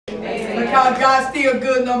Because God's still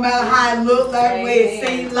good no matter how it looks, like the way it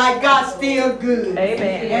seems, like God's still good.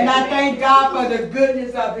 Amen. And I thank God for the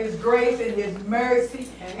goodness of His grace and His mercy.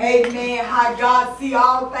 Amen. How God see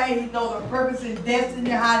all things. He knows the purpose and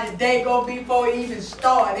destiny, how the day going to be before it even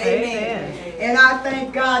start. Amen. And I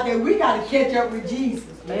thank God that we got to catch up with Jesus.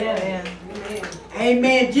 Amen.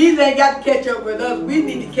 Amen. Jesus ain't got to catch up with us. We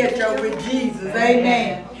need to catch up with Jesus.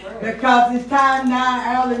 Amen. Because it's time now,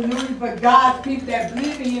 hallelujah, for God's people that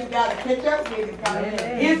believe in Him got to catch up with Him. Because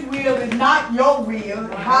His will is not your will.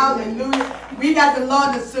 Hallelujah. We got to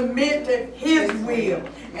learn to submit to His will.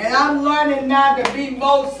 And I'm learning now to be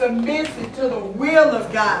more submissive to the will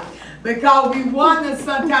of God. Because we wonder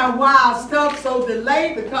sometimes why our stuff so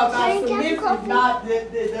delayed, because our submission is not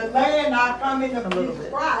delaying our coming to Jesus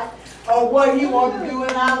Christ or what He wants to do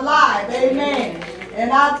in our life. Amen. And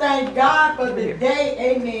I thank God for the day,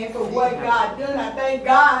 amen, for what God did. I thank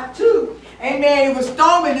God too. Amen. It was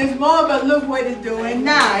storming this morning, but look what it's doing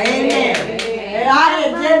now. Amen. And I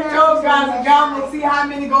had just told God, God will see how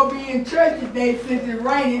many going to be in church today since it's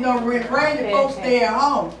raining. You know, rain, the folks stay at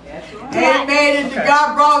home. Amen. And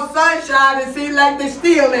God brought sunshine, and seems like they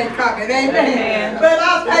still ain't coming. Amen. But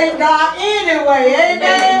I thank God anyway.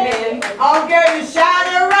 Amen. I'll get the shine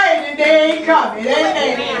and rain, and they ain't coming.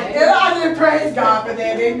 Amen. And I just praise God for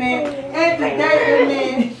that. Amen. And today,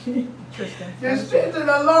 amen. The strength of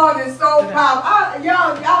the Lord is so powerful.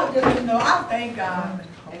 Y'all just know, I thank God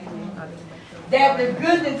that the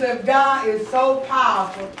goodness of God is so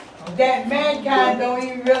powerful that mankind don't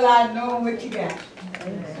even realize knowing what you got.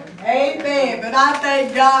 Amen. But I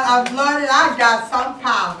thank God I've learned I got something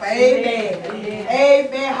powerful. Amen.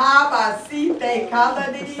 Amen. How about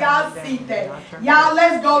y'all,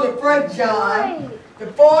 let's go to 1 John, the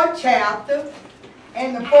 4th chapter.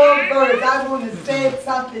 And the 4th verse, I want to say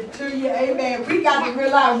something to you. Amen. We got to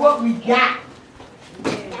realize what we got.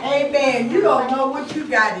 Amen. You don't know what you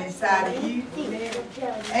got inside of you.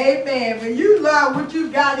 Amen. When you learn what you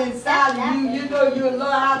got inside of you, you know you'll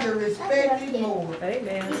learn how to respect it more.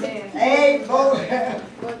 Amen. Amen.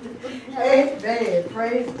 Amen.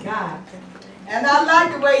 Praise God. And I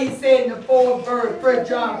like the way he said in the 4th verse, 1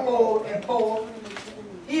 John 4 and 4.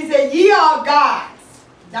 He said, ye are gods.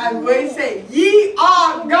 That's what he said. Ye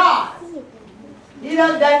are gods. He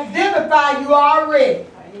doesn't identify you already.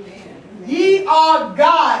 Ye are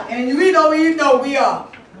God. And we don't even know we are.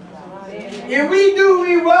 If we knew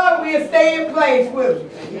we were, we'd stay in place with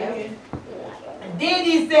it. And then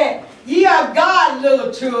he said, ye are God,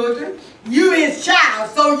 little children. You his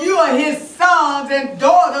child. So you are his sons and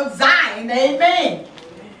daughters of Zion. Amen.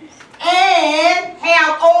 And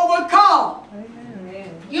have overcome.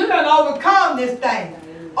 You done overcome this thing.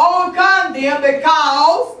 Overcome them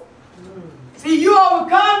because, see, you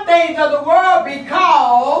overcome things of the world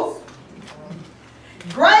because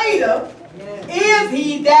greater is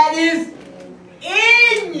he that is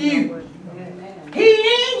in you. He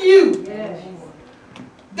in you.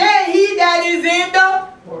 Than he that is in the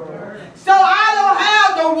world. So I don't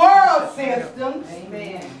have the world systems.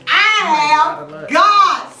 I have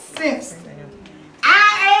God's system. I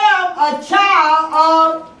am a child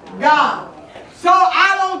of God. So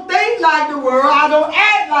I don't think like the world, I don't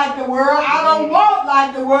act like the world, I don't walk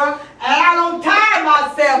like the world, and I don't tie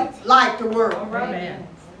myself like the world. Amen.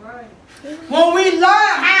 When we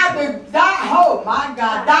learn how to,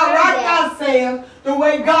 direct ourselves the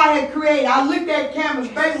way God had created. I looked at Cameron's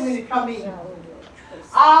baby when he come in.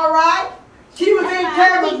 All right? She was in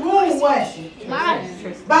Cameron's womb, wasn't she?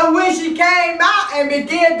 But when she came out and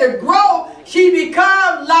began to grow, she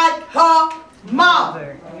became like her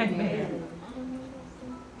mother. Amen.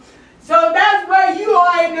 So that's where you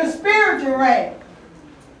are in the spiritual realm.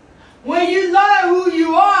 When you learn who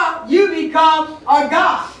you are, you become a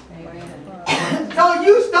God. So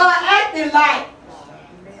you start acting like,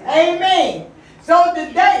 amen. So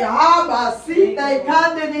today, I'm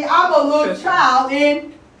a little child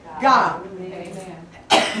in God.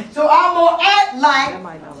 So I'm going to act like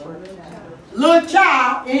little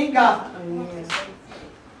child in God.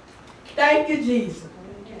 Thank you, Jesus.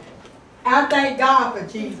 I thank God for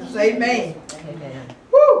Jesus. Amen. Amen.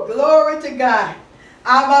 Woo, glory to God.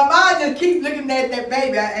 My mind just keeps looking at that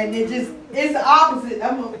baby, and it's the opposite.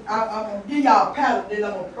 I'm gonna give y'all a pattern, then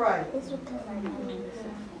I'm gonna pray.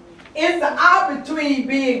 It's the opposite between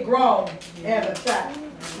being grown and a child.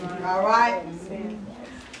 All right?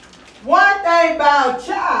 One thing about a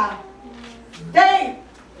child, they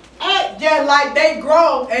act just like they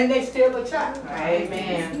grown and they still a child.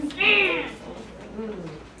 Amen.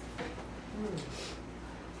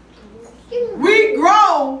 We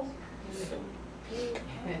grown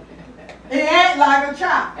and act like a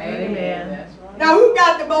child. Amen. Now, who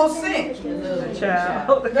got the most sense? The little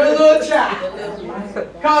child. The little child.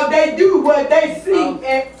 Because they do what they see. And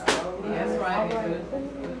That's right.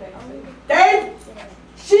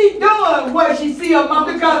 she doing what she see her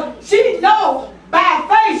mom, because she knows by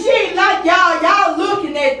faith. She ain't like y'all. Y'all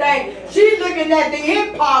looking at things. She looking at the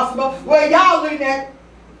impossible, where y'all looking at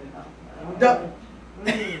the...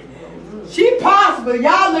 She possible.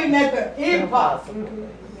 Y'all looking at the impossible.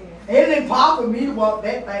 It's impossible for me to walk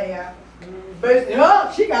that thing out. But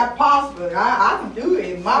her, she got possible. I can do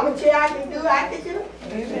it. Mama tell I can do it. I can do it.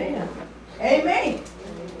 Amen. Amen.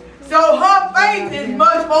 So her faith is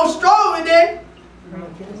much more stronger than...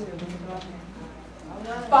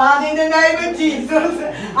 Father, in the name of Jesus,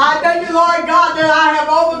 I thank you, Lord God, that I have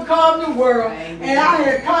overcome the world. And I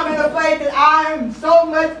have come in a place that I am so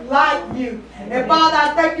much like you. And Father,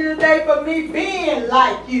 I thank you today for me being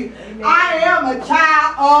like you. I am a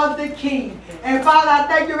child of the King. And Father, I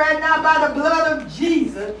thank you right now by the blood of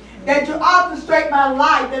Jesus that you orchestrate my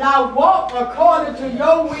life, that I walk according to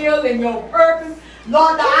your will and your purpose.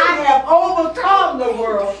 Lord, that I have overcome the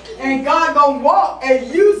world. And God gonna walk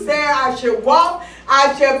as you say I should walk.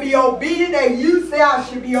 I shall be obedient as you say I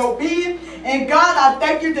should be obedient. And God, I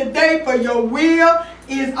thank you today for your will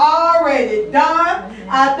is already done.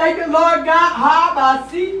 I thank you, Lord God,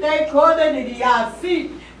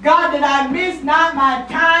 God, that I miss not my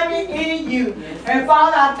timing in you. And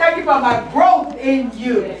Father, I thank you for my growth in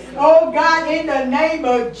you. Oh God, in the name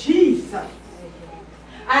of Jesus.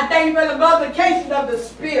 I thank you for the multiplication of the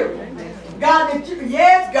Spirit. God, that you,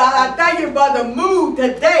 yes, God, I thank you for the move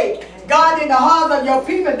today. God, in the hearts of your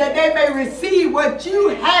people, that they may receive what you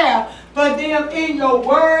have for them in your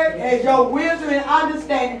word, as your wisdom and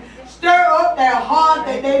understanding. Stir up their heart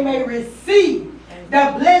that they may receive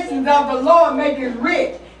the blessings of the Lord, make it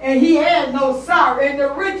rich. And he has no sorrow, and the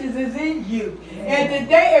riches is in you. And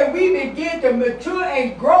today, as we begin to mature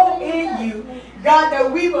and grow in you, God, that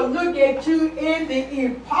we will look at you in the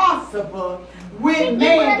impossible with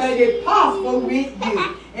man, but it's possible with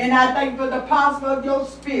you. And I thank you for the possible of your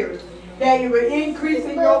Spirit, that you will increase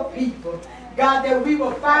in your people. God, that we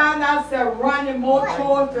will find ourselves running more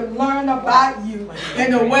towards to learn about you in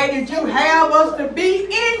the way that you have us to be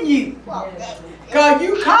in you. Because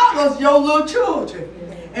you call us your little children.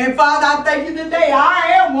 And Father, I thank you today,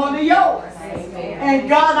 I am one of yours. And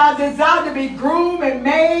God, I desire to be groomed and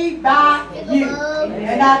made by you.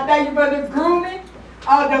 And I thank you for the grooming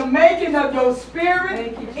of the making of your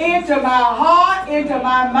Spirit into my heart, into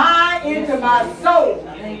my mind, into my soul,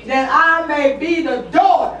 that I may be the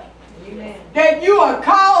daughter that you are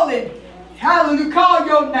calling. Hallelujah, call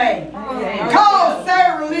your name. Call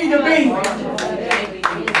Sarah Lee to be.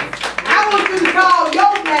 I want you to call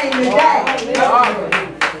your name today.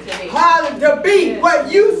 Hallelujah, to be what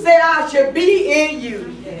you say I should be in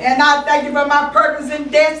you. And I thank you for my purpose and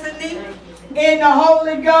destiny in the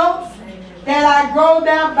Holy Ghost, that I grow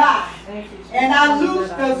thereby. And I loose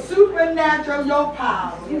the supernatural your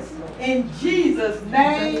power. In Jesus'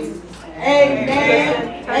 name,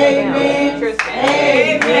 amen, amen,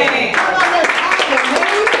 amen.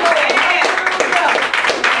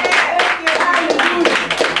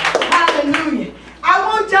 Hallelujah. I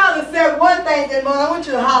want y'all to say one thing this morning. I want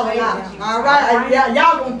you to holler out. All right?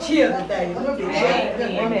 Y'all gonna chill today. Look at that.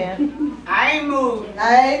 Amen. I ain't moved.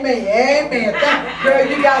 Amen. Amen. Girl,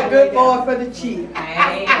 you got a good boy for the chill.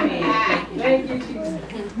 Amen. Thank you, Jesus.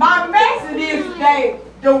 My message is today,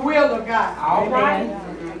 the will of God. All right.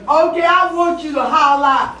 Okay, I want you to holler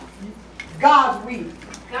out God's will.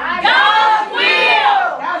 God's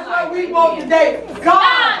will. That's what we want today.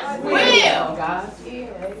 God's will. God's will.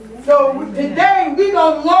 So today we're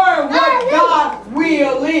going to learn what God's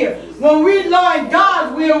will is. When we learn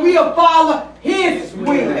God's will, we'll follow His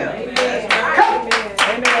will. Come.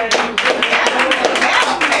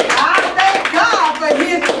 I thank God for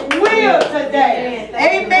His will today.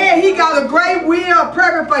 Amen. He got a great will, a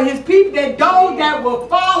purpose for His people, that those that will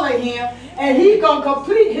follow Him, and He's going to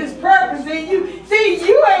complete His purpose in you. See,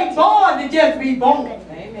 you ain't born to just be born.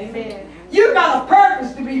 Amen. You got a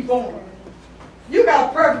purpose to be born. You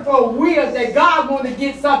got a purpose for a will that God wants to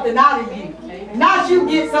get something out of you. Not you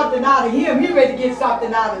get something out of Him. He ready to get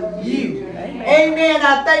something out of you. Amen.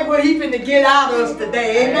 I think what He finna get out of us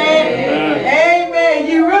today. Amen. Amen.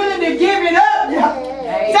 You ready to give it up?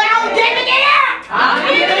 Say, I'm giving it up. I'm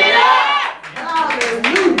giving it up.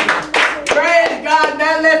 Hallelujah. Praise God.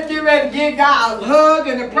 Now let's get ready to give God a hug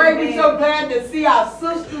and a praise. We're so glad to see our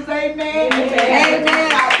sisters. Amen.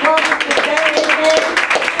 Amen. Our brothers today. Amen.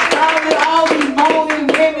 All these moaning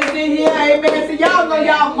women in here. Amen. So y'all know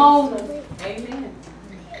y'all moaners. Amen.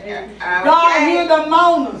 God hear the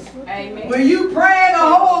moaners. Amen. When you praying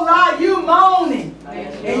a whole lot, you moaning.